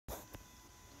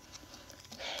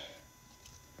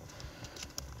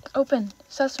Open.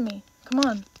 Sesame. Come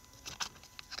on.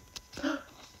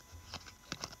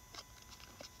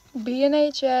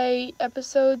 BNHA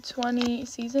episode 20,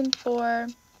 season 4,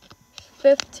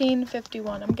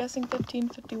 15:51. I'm guessing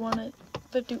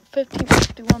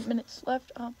 15:51 minutes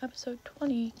left. Episode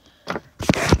 20.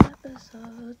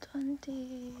 Episode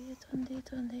 20.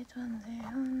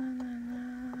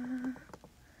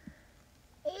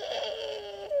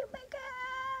 Oh my god.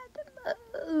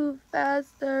 Move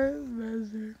faster.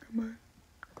 Come on.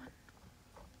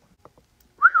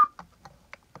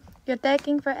 You're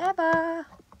taking forever.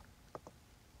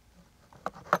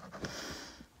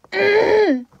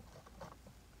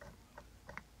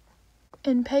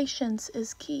 And patience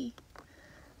is key.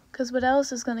 Because what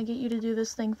else is going to get you to do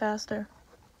this thing faster?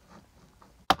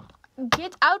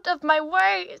 Get out of my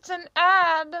way. It's an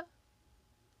ad.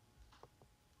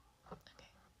 Okay.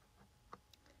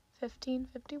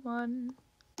 15:51.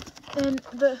 And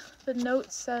the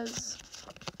note says,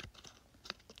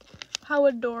 how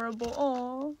adorable.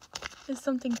 Aw. It's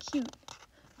something cute.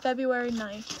 February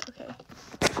 9th. Okay.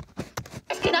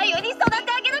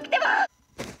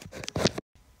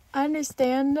 I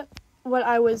understand what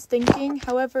I was thinking.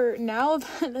 However, now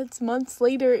that it's months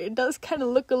later, it does kind of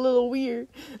look a little weird.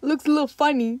 It looks a little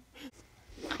funny.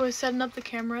 I was setting up the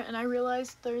camera and I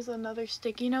realized there's another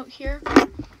sticky note here.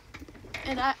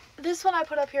 And this one I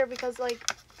put up here because, like,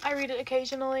 I read it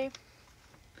occasionally.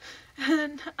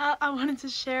 And I wanted to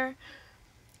share.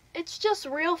 It's just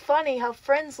real funny how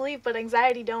friends leave but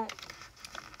anxiety don't.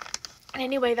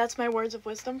 Anyway, that's my words of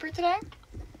wisdom for today.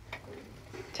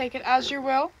 Take it as you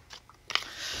will.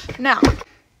 Now,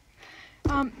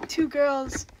 two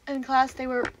girls in class, they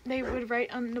would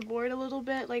write on the board a little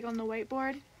bit, like on the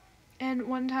whiteboard. And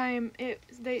one time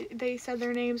they said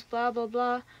their names, blah blah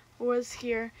blah, was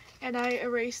here, and I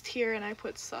erased here and I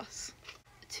put sus.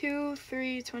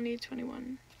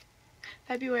 2/3/2021.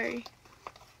 February.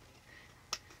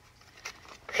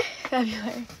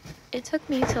 It took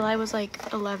me till I was like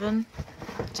 11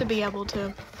 to be able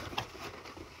to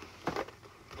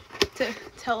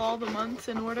tell all the months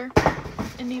in order,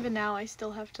 and even now I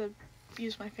still have to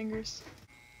use my fingers.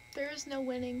 There is no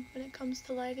winning when it comes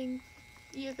to lighting.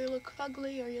 You either look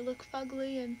fugly or you look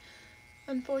fugly, and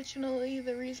unfortunately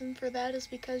the reason for that is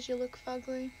because you look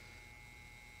fugly.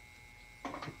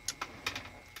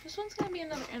 This one's gonna be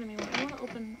another anime one. I want to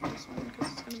open this one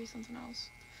because it's gonna be something else.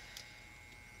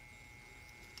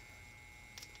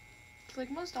 It's like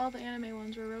most all the anime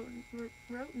ones were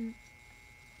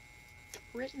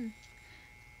written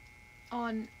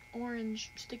on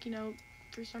orange sticky note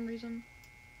for some reason.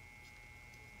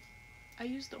 I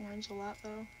use the orange a lot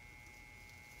though.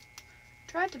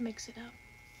 Tried to mix it up.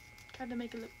 Tried to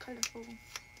make it look colorful.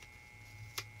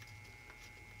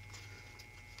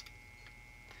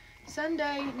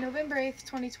 Sunday, November 8th,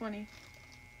 2020.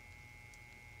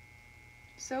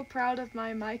 So proud of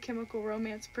my My Chemical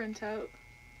Romance printout.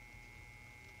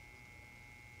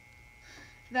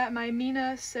 That my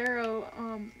Mina Sero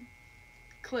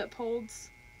clip holds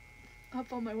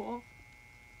up on my wall.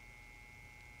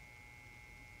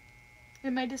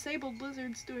 And my disabled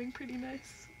lizard's doing pretty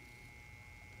nice.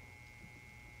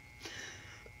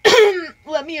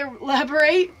 Let me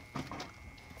elaborate.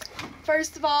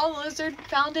 First of all, the lizard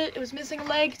found it. It was missing a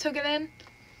leg, took it in.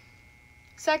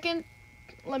 Second,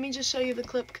 let me just show you the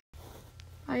clip.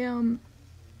 I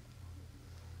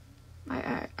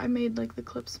made like the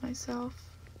clips myself.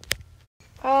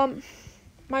 My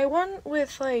one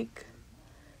with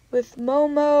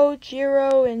Momo,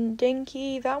 Jiro, and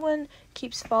Dinky, that one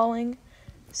keeps falling.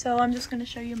 So I'm just gonna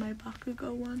show you my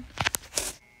Bakugo one.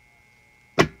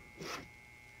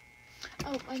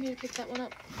 Oh, I need to pick that one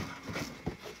up.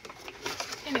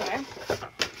 Anyway,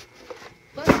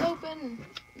 let's open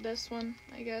this one,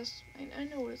 I guess. I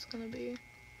know what it's gonna be.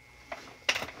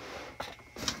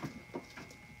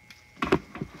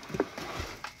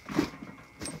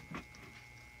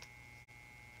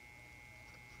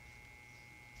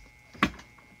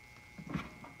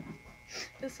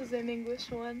 This was an English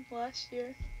one last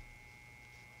year.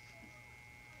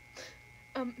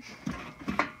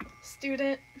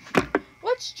 Student.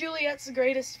 What's Juliet's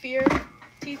greatest fear?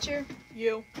 Teacher?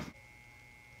 You.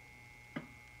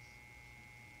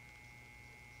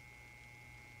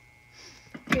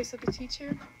 Okay, so the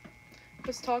teacher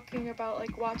was talking about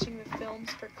like watching the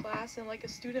films for class, and like a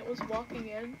student was walking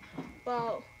in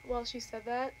while she said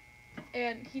that,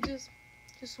 and he just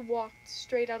walked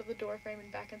straight out of the door frame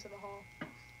and back into the hall.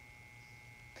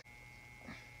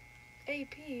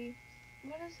 AP?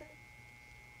 What is it?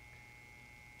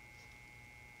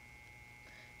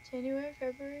 January,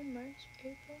 February, March,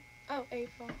 April? Oh,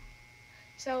 April.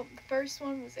 So, the first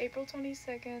one was April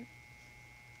 22nd.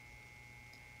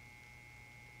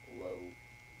 Whoa,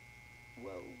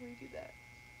 redo that.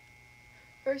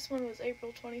 First one was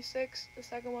April 26th. The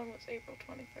second one was April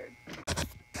 23rd.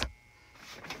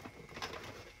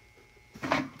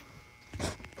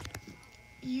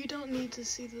 You don't need to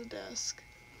see the desk.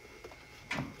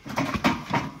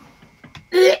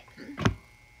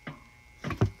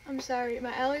 I'm sorry,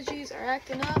 my allergies are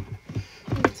acting up.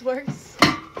 It's worse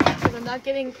because I'm not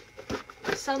getting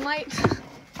sunlight.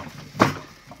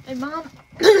 And Mom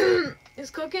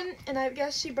is cooking, and I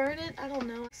guess she burned it. I don't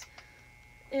know.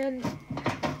 And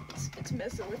it's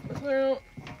messing with my throat.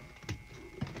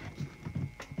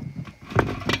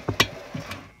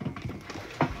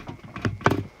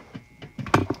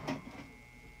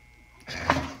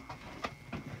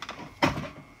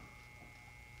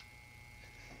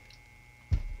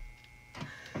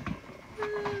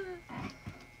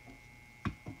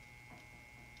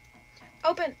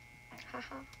 Open!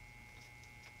 Haha.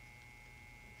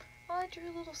 Oh, I drew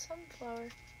a little sunflower.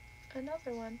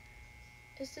 Another one.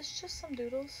 Is this just some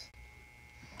doodles?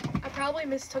 I probably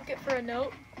mistook it for a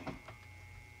note.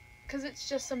 Because it's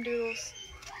just some doodles.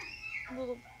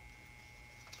 Little.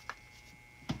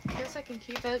 I guess I can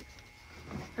keep it.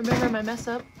 Remember my mess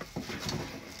up.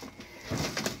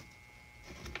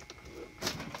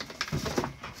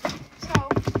 So,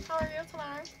 how are you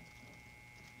tonight?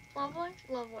 Lovely?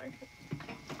 Lovely.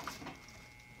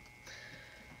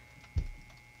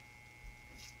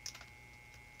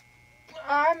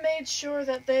 I made sure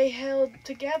that they held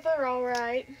together all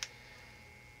right.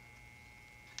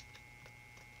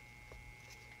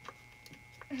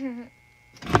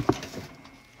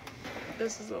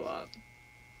 This is a lot.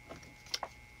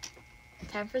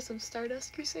 Time for some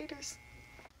Stardust Crusaders.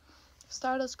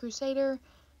 Stardust Crusaders,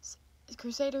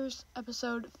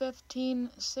 episode 15,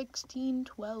 16,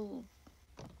 12.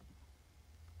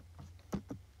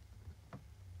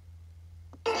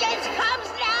 It comes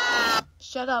now!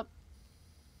 Shut up.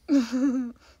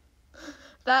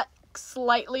 That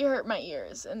slightly hurt my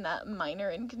ears, and that minor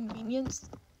inconvenience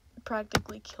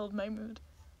practically killed my mood.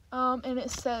 And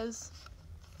it says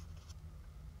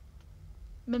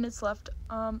minutes left.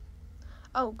 Oh,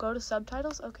 go to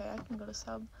subtitles? Okay, I can go to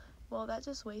sub. Well, that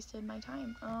just wasted my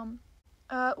time.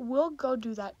 We'll go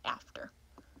do that after.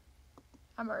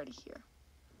 I'm already here.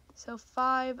 So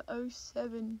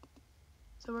 5:07.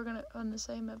 So we're gonna on the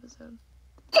same episode.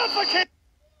 Suffocate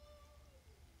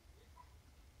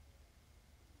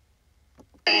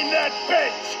that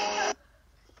bitch!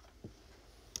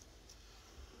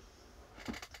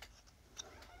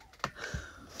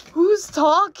 Who's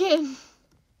talking?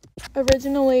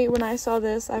 Originally, when I saw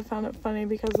this, I found it funny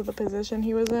because of the position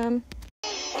he was in.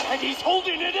 And he's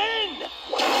holding it in!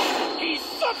 He's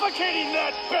suffocating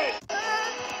that bitch!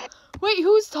 Wait,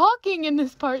 who's talking in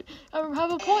this part? I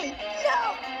have a point.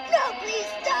 No, please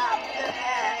stop!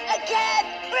 I can't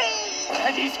breathe!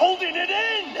 And he's holding it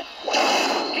in!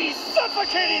 He's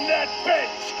suffocating that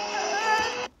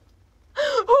bitch!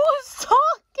 Who's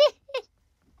talking?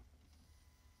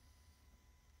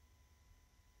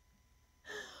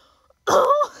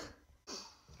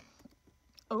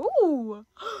 Oh.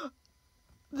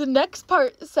 The next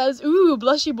part says, ooh,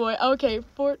 blushy boy. Okay,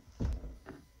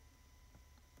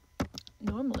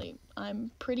 normally, I'm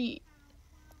pretty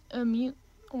immune.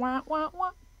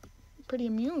 Pretty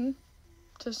immune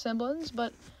to siblings,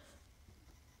 but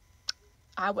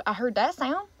I heard that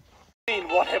sound.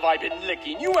 What have I been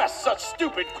licking? You ask such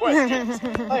stupid questions.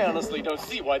 I honestly don't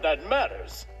see why that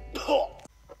matters.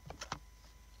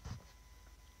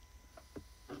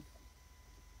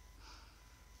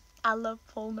 I love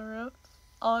Polnareff.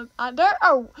 There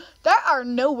are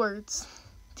no words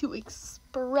to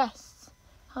express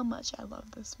how much I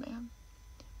love this man.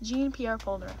 Jean-Pierre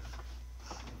Polnareff.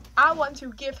 I want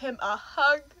to give him a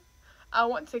hug. I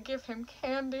want to give him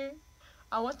candy.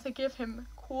 I want to give him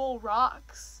cool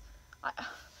rocks.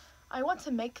 I want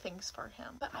to make things for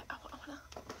him. But I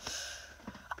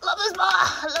love this boy.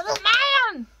 I love this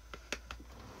man.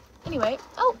 Anyway,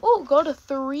 go to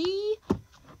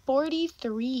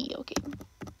 3:43. Okay.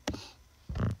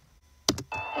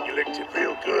 You licked it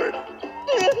real good.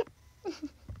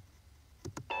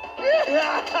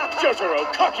 Jotaro,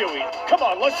 Kakyoin, come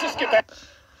on, let's just get back.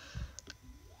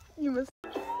 You must.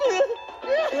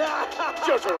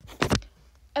 Jotaro.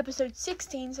 Episode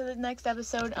 16, so the next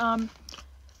episode,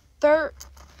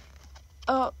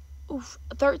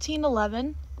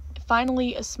 1311,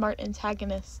 finally a smart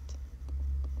antagonist.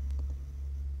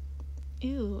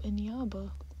 Ew,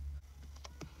 Inyaba.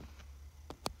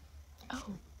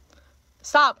 Oh.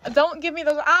 Stop, don't give me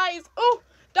those eyes. Oh,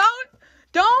 don't.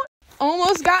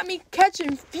 almost got me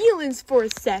catching feelings for a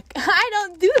sec. I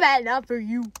don't do that, not for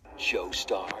you.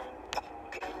 Joestar.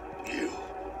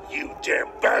 You damn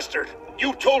bastard!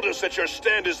 You told us that your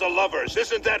stand is the lovers,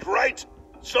 isn't that right?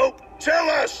 So, tell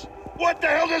us! What the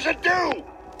hell does it do?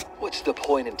 What's the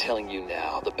point in telling you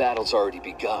now? The battle's already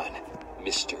begun,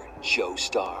 Mr.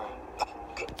 Joestar.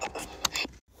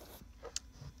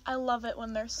 I love it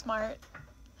when they're smart,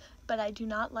 but I do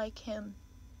not like him.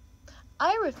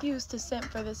 I refuse to simp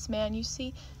for this man. You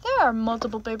see, there are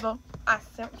multiple people I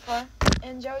simp for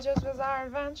in JoJo's Bizarre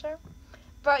Adventure,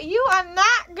 but you are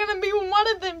not gonna be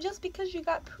one of them just because you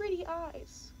got pretty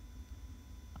eyes.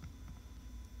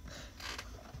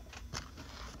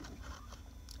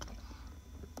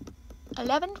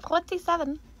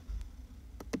 $11.47.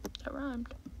 That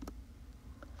rhymed.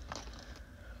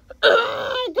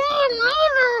 God,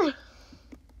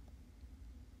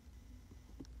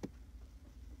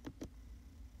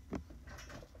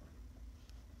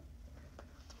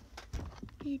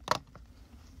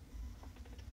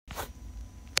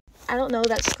 I don't know,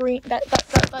 that screen, that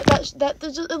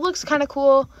just, it looks kind of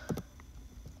cool.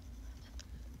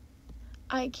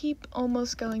 I keep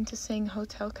almost going to sing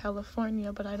Hotel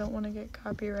California, but I don't want to get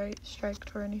copyright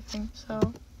striked or anything,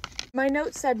 so. My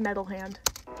note said Metal Hand.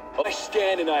 My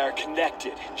stand and I are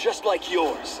connected, just like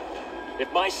yours.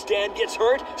 If my stand gets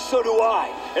hurt, so do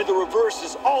I. And the reverse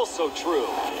is also true.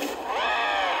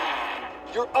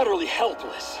 You're utterly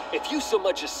helpless. If you so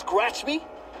much as scratch me,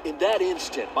 in that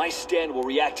instant, my stand will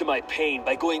react to my pain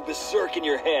by going berserk in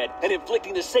your head and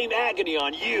inflicting the same agony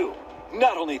on you.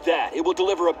 Not only that, it will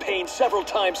deliver a pain several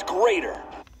times greater.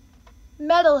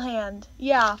 Metal Hand.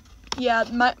 Yeah,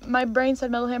 my brain said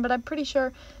Metal Hand, but I'm pretty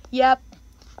sure, yep,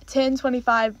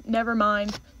 1025, never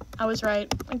mind. I was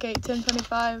right. Okay,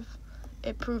 1025,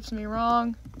 it proves me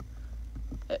wrong.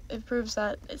 It proves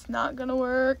that it's not gonna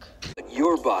work. But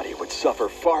your body would suffer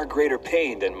far greater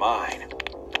pain than mine.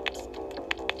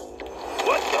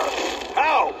 What the?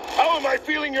 How? How am I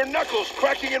feeling your knuckles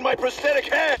cracking in my prosthetic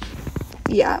hand?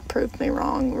 Yeah, it proved me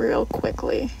wrong real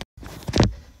quickly.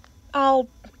 I'll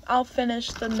finish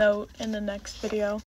the note in the next video.